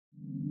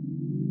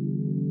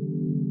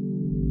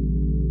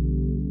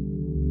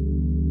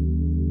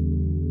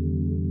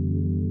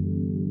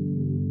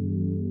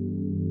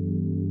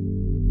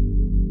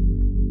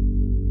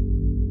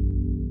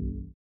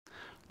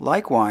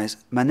Likewise,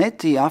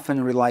 Manetti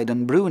often relied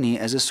on Bruni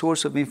as a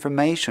source of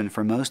information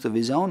for most of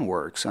his own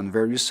works on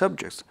various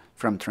subjects,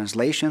 from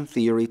translation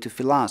theory to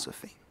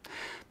philosophy.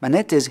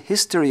 Manetti's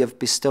History of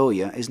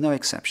Pistoia is no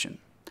exception.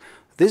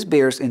 This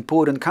bears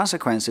important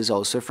consequences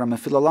also from a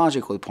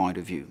philological point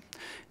of view.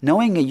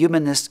 Knowing a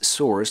humanist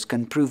source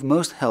can prove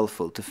most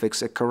helpful to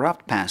fix a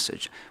corrupt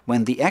passage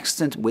when the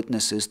extant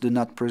witnesses do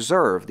not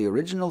preserve the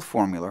original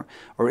formula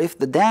or if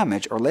the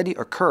damage already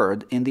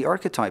occurred in the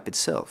archetype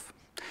itself.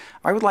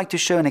 I would like to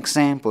show an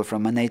example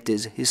from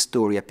Manetti's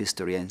Historia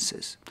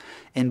Pistoriensis.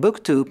 In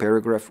Book 2,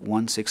 paragraph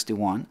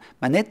 161,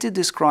 Manetti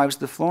describes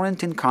the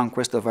Florentine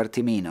conquest of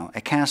Artemino,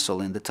 a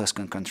castle in the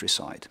Tuscan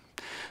countryside.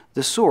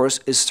 The source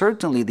is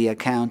certainly the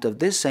account of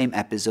this same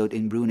episode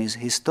in Bruni's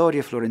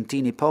Historia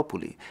Florentini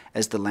Populi,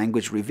 as the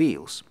language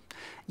reveals.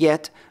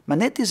 Yet,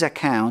 Manetti's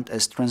account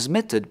as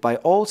transmitted by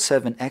all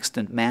 7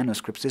 extant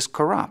manuscripts is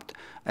corrupt,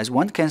 as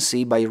one can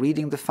see by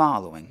reading the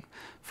following.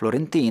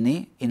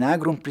 Florentini, in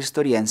agrum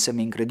Pistoriensem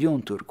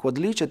incrediuntur, quod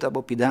licet ab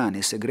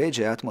Opidanis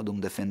egregie atmodum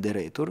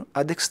defenderetur,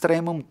 ad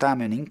extremum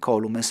tamen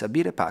incolume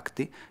sabire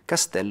pacti,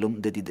 castellum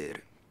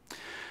dedidere.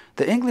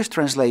 The English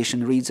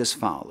translation reads as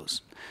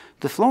follows.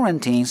 The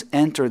Florentines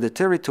entered the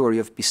territory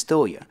of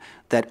Pistoia,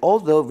 that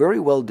although very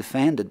well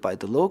defended by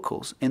the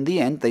locals, in the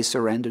end they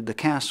surrendered the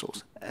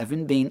castles,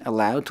 having been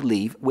allowed to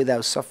leave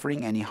without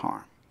suffering any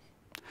harm.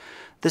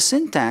 The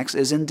syntax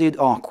is indeed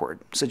awkward,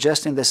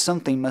 suggesting that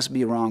something must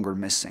be wrong or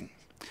missing.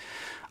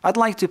 I'd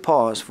like to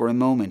pause for a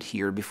moment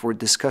here before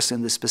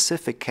discussing the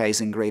specific case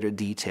in greater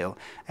detail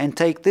and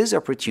take this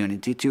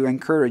opportunity to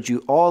encourage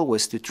you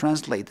always to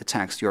translate the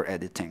text you're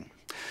editing.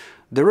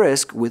 The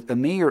risk with a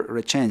mere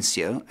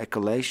recensio, a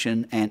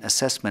collation and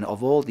assessment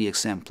of all the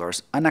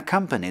exemplars,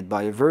 unaccompanied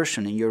by a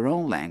version in your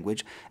own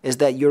language, is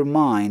that your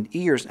mind,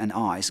 ears and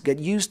eyes get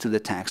used to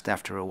the text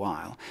after a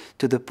while,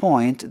 to the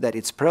point that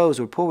its prose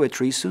or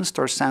poetry soon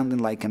starts sounding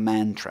like a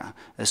mantra,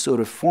 a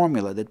sort of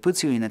formula that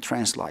puts you in a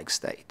trance-like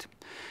state.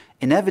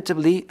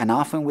 Inevitably, and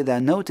often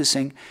without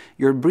noticing,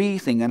 your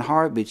breathing and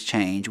heartbeat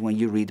change when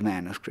you read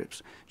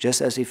manuscripts,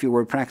 just as if you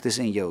were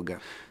practicing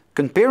yoga.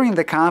 Comparing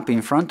the copy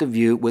in front of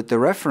you with the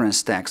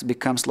reference text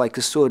becomes like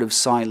a sort of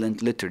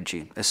silent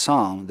liturgy, a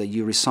psalm that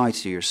you recite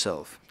to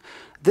yourself.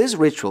 This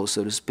ritual,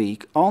 so to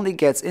speak, only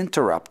gets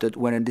interrupted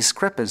when a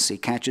discrepancy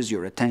catches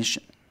your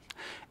attention.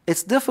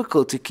 It's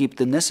difficult to keep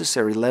the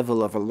necessary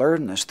level of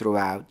alertness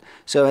throughout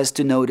so as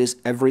to notice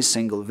every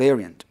single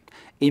variant.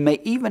 It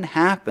may even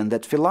happen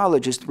that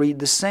philologists read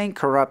the same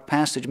corrupt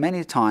passage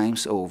many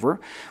times over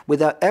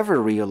without ever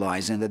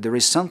realizing that there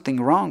is something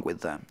wrong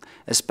with them,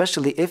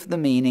 especially if the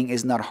meaning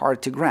is not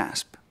hard to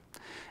grasp.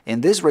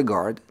 In this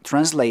regard,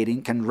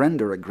 translating can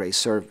render a great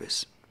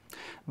service.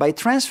 By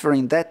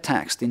transferring that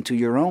text into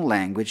your own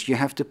language, you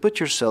have to put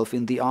yourself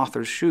in the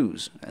author's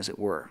shoes, as it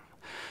were.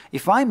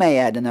 If I may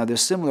add another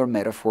similar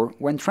metaphor,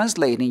 when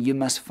translating you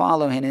must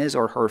follow in his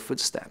or her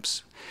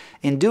footsteps.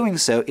 In doing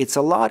so, it's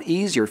a lot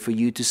easier for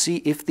you to see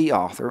if the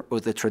author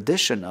or the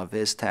tradition of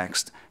his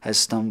text has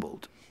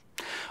stumbled.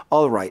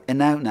 All right, and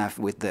now enough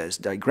with this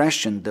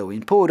digression, though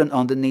important,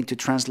 on the need to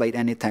translate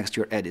any text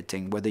you're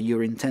editing, whether you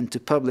intend to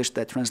publish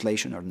that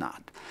translation or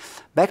not.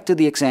 Back to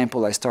the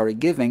example I started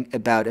giving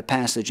about a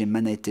passage in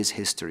Manetti's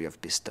History of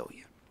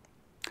Pistoia.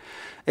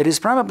 It is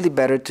probably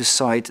better to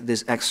cite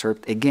this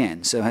excerpt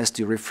again, so as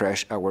to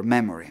refresh our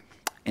memory.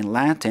 In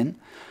Latin,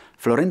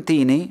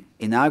 Florentini,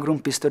 in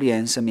agrum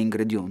Pistoriensem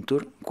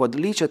ingrediuntur, quod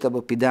licet ab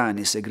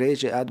Opidanis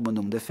egregie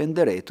admodum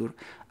defenderetur,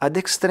 ad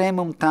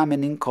extremum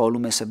tamen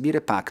incolume sabire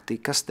pacti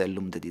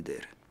castellum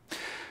dedidere.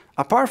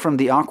 Apart from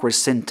the awkward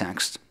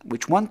syntax,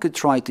 which one could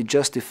try to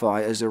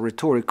justify as a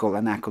rhetorical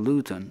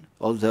anacoluton,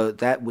 although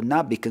that would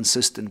not be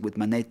consistent with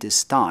Manetti's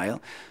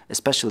style,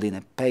 especially in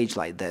a page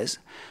like this,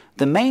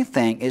 the main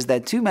thing is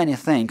that too many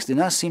things do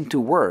not seem to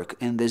work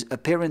in this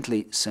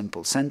apparently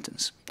simple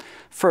sentence.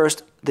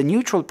 First, the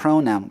neutral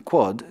pronoun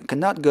quod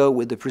cannot go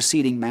with the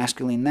preceding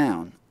masculine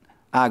noun,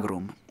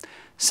 agrum.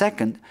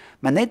 Second,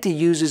 Manetti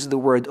uses the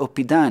word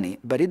oppidani,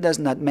 but it does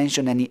not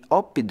mention any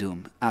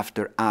oppidum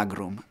after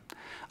agrum.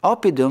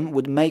 Oppidum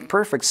would make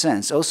perfect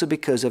sense also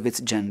because of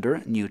its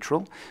gender,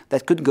 neutral,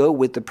 that could go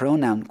with the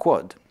pronoun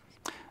quod.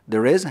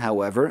 There is,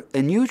 however,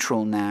 a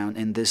neutral noun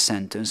in this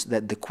sentence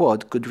that the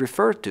quod could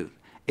refer to.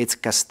 It's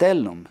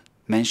castellum,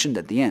 mentioned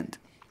at the end.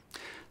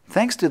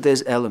 Thanks to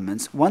these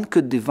elements, one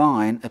could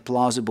divine a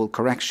plausible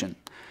correction.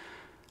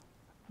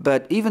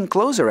 But even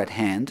closer at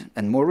hand,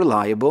 and more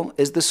reliable,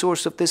 is the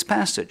source of this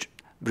passage,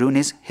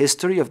 Bruni's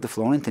History of the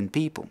Florentine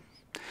People.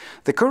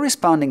 The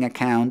corresponding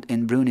account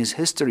in Bruni's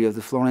History of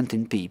the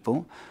Florentine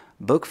People,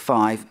 Book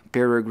 5,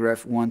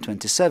 paragraph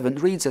 127,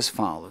 reads as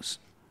follows.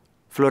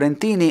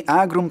 Florentini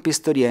agrum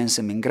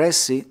Pistoriensem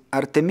ingressi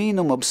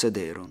Arteminum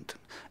obsederunt.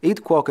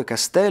 Id quoque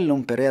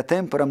castellum per ea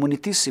tempora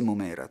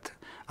munitissimum erat,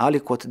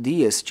 aliquot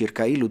dies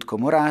circa illud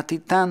comorati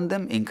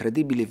tandem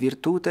incredibili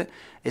virtute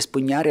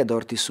espugnare ad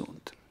orti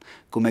sunt.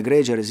 Cum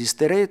egregia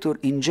resisteretur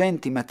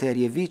ingenti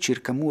materie vi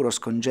circa muros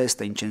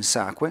congesta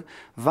incensaque,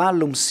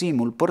 vallum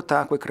simul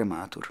portaque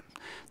crematur.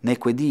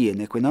 neque die,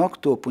 neque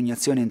nocto,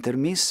 pugnatione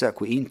intermissa,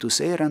 qui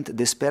intus erant,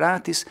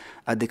 desperatis,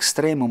 ad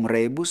extremum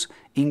rebus,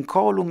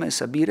 incolume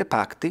sabire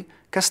pacti,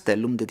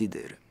 castellum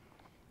dedidere.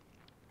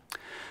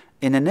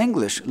 In an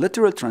English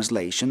literal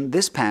translation,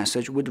 this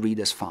passage would read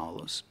as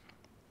follows.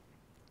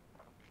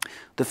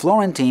 The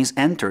Florentines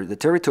entered the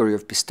territory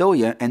of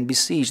Pistoia and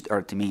besieged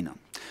Artemino.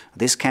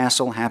 This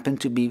castle happened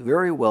to be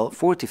very well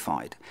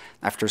fortified.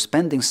 After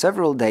spending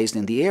several days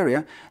in the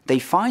area, they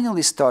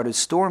finally started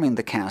storming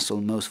the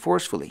castle most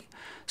forcefully.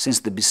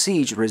 Since the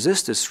besieged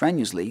resisted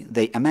strenuously,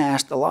 they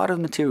amassed a lot of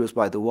materials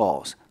by the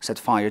walls, set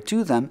fire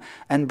to them,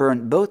 and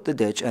burned both the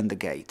ditch and the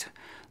gate.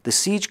 The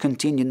siege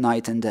continued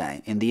night and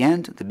day. In the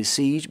end, the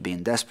besieged,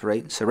 being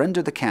desperate,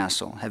 surrendered the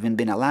castle, having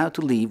been allowed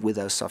to leave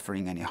without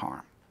suffering any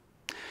harm.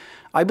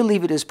 I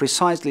believe it is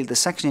precisely the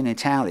section in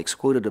italics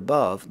quoted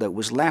above that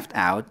was left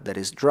out, that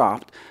is,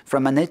 dropped,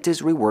 from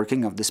Manetti's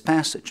reworking of this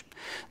passage.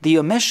 The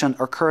omission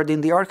occurred in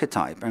the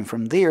archetype, and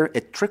from there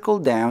it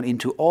trickled down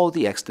into all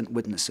the extant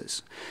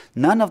witnesses.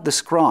 None of the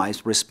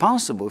scribes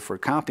responsible for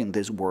copying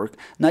this work,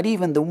 not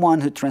even the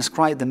one who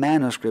transcribed the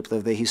manuscript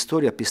of the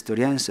Historia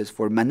Pistoriensis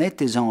for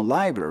Manetti's own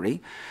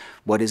library,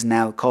 what is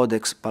now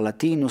Codex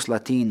Palatinus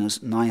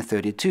Latinus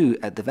 932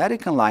 at the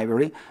Vatican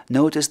Library,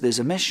 noticed this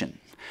omission.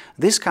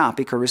 This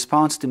copy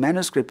corresponds to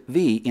manuscript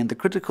V in the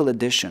critical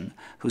edition,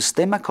 whose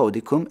thema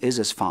codicum is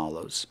as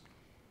follows.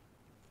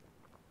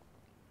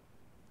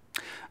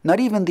 Not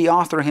even the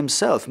author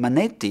himself,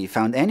 Manetti,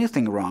 found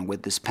anything wrong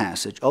with this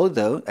passage,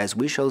 although, as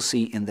we shall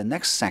see in the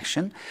next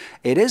section,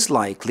 it is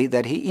likely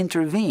that he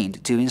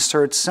intervened to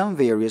insert some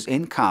various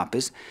in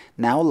copies,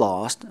 now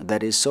lost,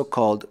 that is,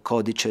 so-called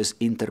codices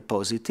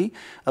interpositi,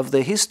 of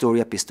the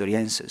Historia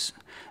Pistoriensis.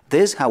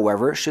 This,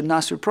 however, should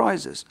not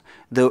surprise us.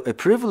 Though a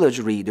privileged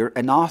reader,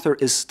 an author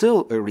is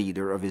still a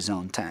reader of his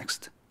own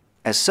text.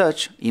 As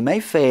such, he may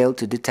fail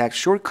to detect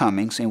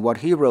shortcomings in what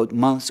he wrote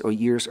months or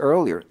years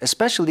earlier,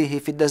 especially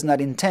if he does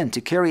not intend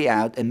to carry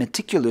out a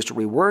meticulous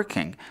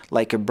reworking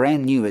like a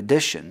brand new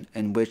edition,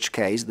 in which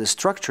case the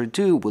structure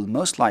too will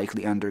most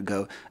likely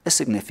undergo a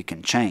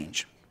significant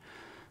change.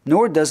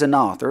 Nor does an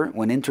author,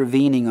 when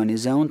intervening on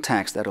his own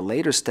text at a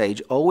later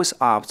stage, always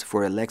opt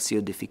for a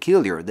lectio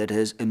difficilior, that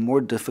is, a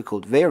more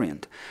difficult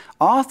variant.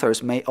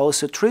 Authors may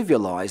also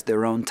trivialize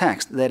their own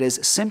text, that is,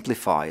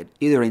 simplify it,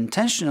 either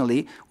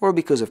intentionally or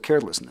because of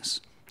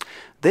carelessness.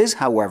 This,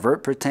 however,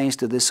 pertains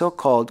to the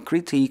so-called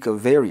critique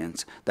of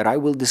variants that I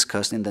will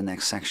discuss in the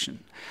next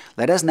section.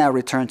 Let us now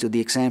return to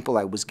the example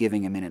I was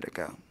giving a minute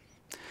ago.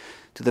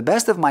 To the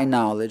best of my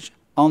knowledge,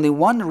 only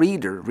one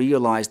reader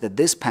realized that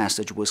this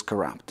passage was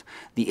corrupt,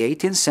 the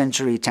 18th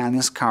century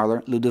Italian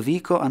scholar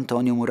Ludovico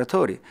Antonio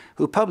Muratori,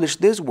 who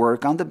published this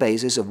work on the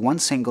basis of one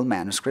single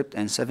manuscript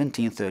in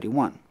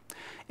 1731.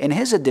 In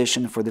his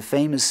edition for the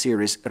famous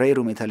series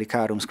Rerum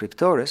Italicarum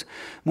Scriptores,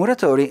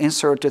 Muratori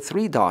inserted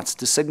 3 dots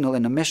to signal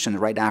an omission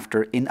right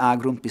after In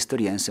agrum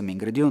Pistoriensem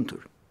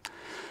ingrediuntur.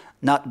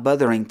 Not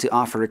bothering to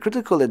offer a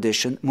critical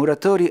edition,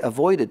 Muratori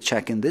avoided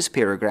checking this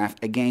paragraph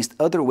against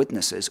other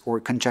witnesses or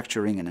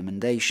conjecturing an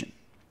emendation.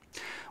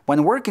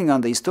 When working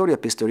on the Historia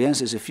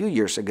Pistoriensis a few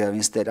years ago,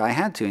 instead, I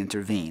had to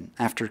intervene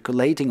after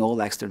collating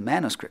all extant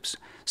manuscripts,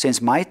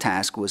 since my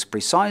task was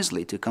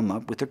precisely to come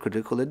up with a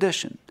critical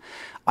edition.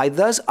 I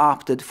thus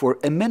opted for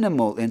a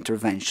minimal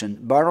intervention,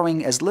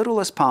 borrowing as little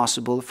as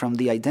possible from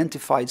the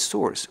identified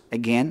source,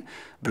 again,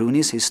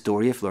 Bruni's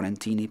Historia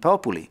Florentini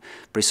Populi,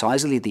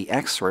 precisely the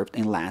excerpt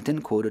in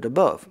Latin quoted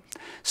above.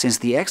 Since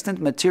the extant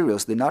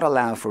materials did not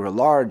allow for a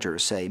larger,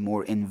 say,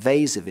 more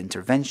invasive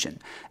intervention,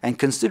 and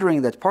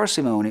considering that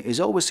parsimony is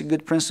always a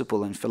good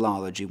principle in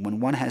philology when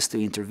one has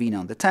to intervene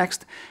on the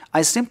text,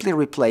 I simply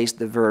replaced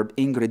the verb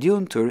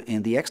ingrediuntur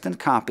in the extant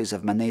copies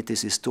of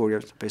Manetti's Historia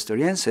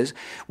Pistoriensis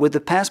with the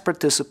past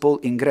participle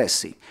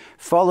ingressi,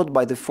 followed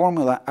by the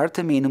formula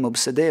Arteminum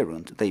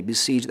obsederunt, they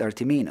besieged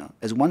Artemino,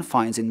 as one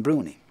finds in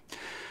Bruni.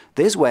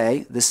 This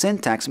way, the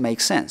syntax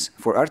makes sense,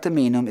 for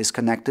Arteminum is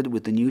connected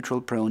with the neutral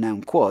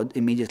pronoun quod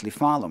immediately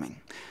following.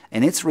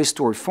 In its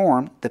restored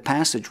form, the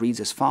passage reads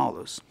as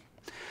follows.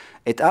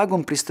 Et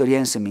agum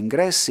Pistoriensem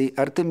ingressi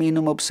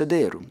Arteminum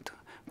obsederunt,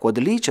 quod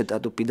licet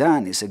ad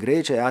Opidanis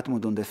egrece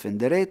atmodum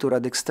defenderetur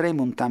ad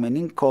extremum tamen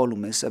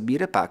incolumes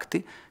abire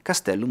pacti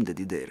castellum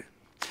dedidere.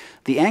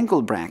 The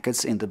angle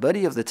brackets in the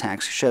body of the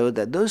text show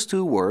that those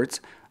 2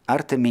 words,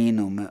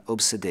 Arteminum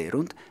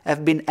obsederunt,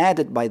 have been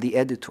added by the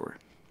editor.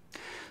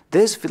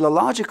 This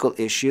philological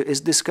issue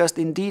is discussed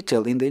in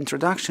detail in the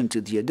introduction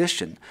to the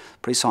edition,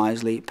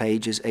 precisely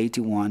pages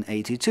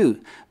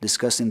 81-82,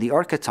 discussing the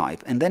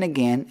archetype, and then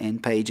again in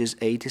pages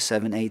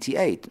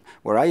 87-88,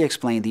 where I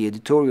explain the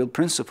editorial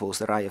principles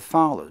that I have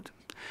followed.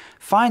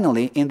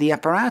 Finally, in the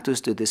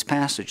apparatus to this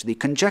passage, the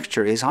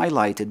conjecture is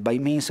highlighted by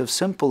means of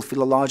simple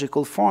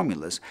philological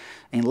formulas,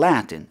 in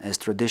Latin, as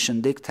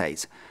tradition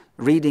dictates,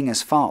 reading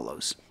as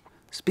follows.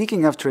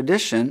 Speaking of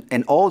tradition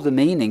and all the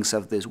meanings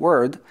of this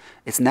word,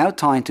 it's now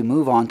time to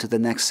move on to the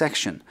next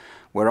section,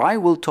 where I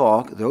will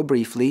talk, though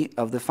briefly,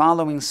 of the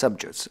following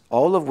subjects,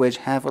 all of which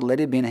have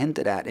already been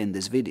hinted at in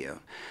this video: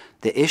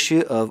 the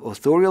issue of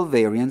authorial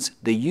variants,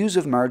 the use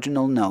of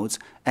marginal notes,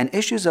 and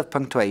issues of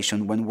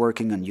punctuation when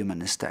working on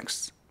humanist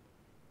texts.